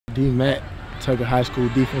D-Mac, Tucker High School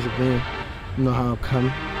defensive end. You know how I'm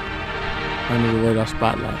coming. Under the radar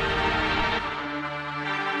spotlight.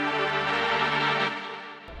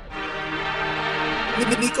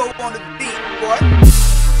 Nico on the beat, boy.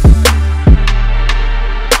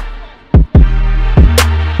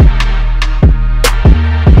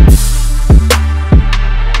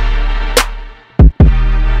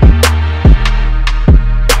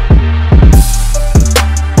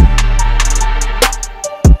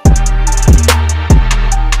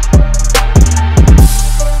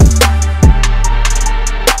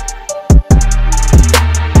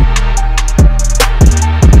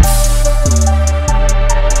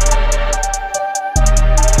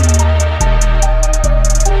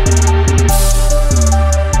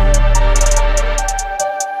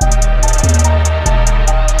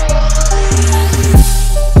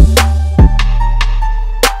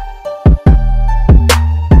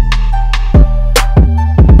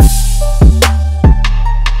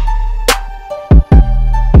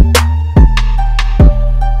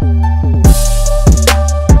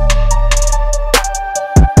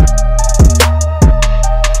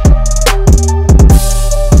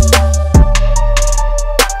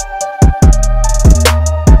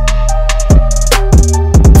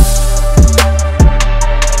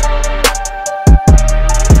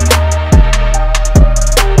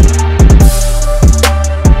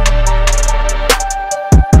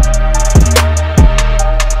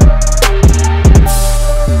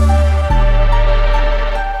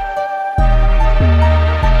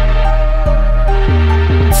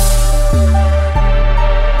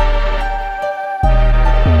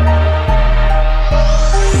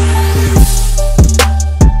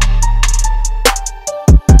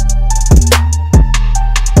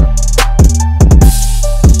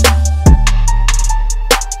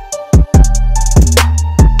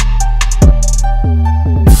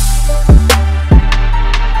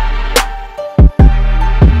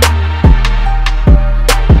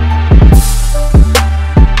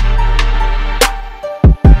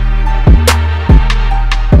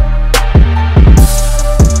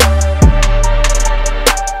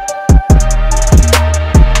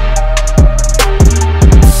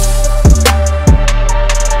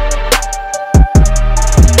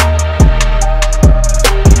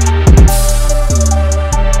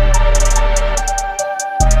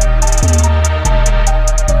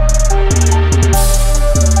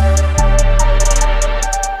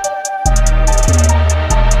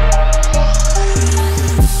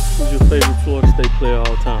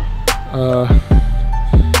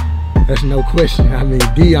 That's no question. I mean,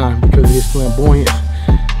 Dion, because of his flamboyance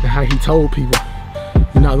and how he told people,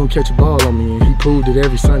 you're not gonna catch a ball on me, and he proved it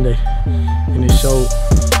every Sunday. And it showed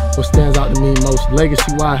what stands out to me most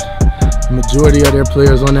legacy-wise. The majority of their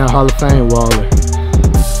players on that Hall of Fame wall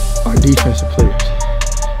are defensive players,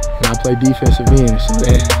 and I play defensive end, so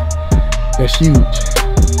that's huge.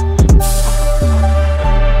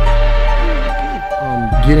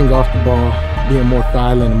 Getting off the ball, being more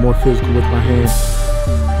violent and more physical with my hands,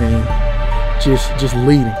 and just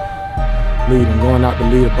leading, going out to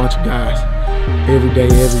lead a bunch of guys every day.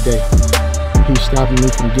 He's stopping me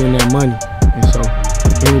from getting that money, and so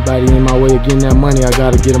anybody in my way of getting that money, I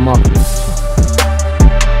gotta get them off of it.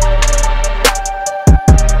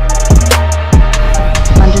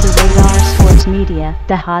 Under the Radar Sports Media,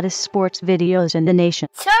 the hottest sports videos in the nation.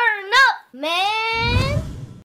 Turn up, man!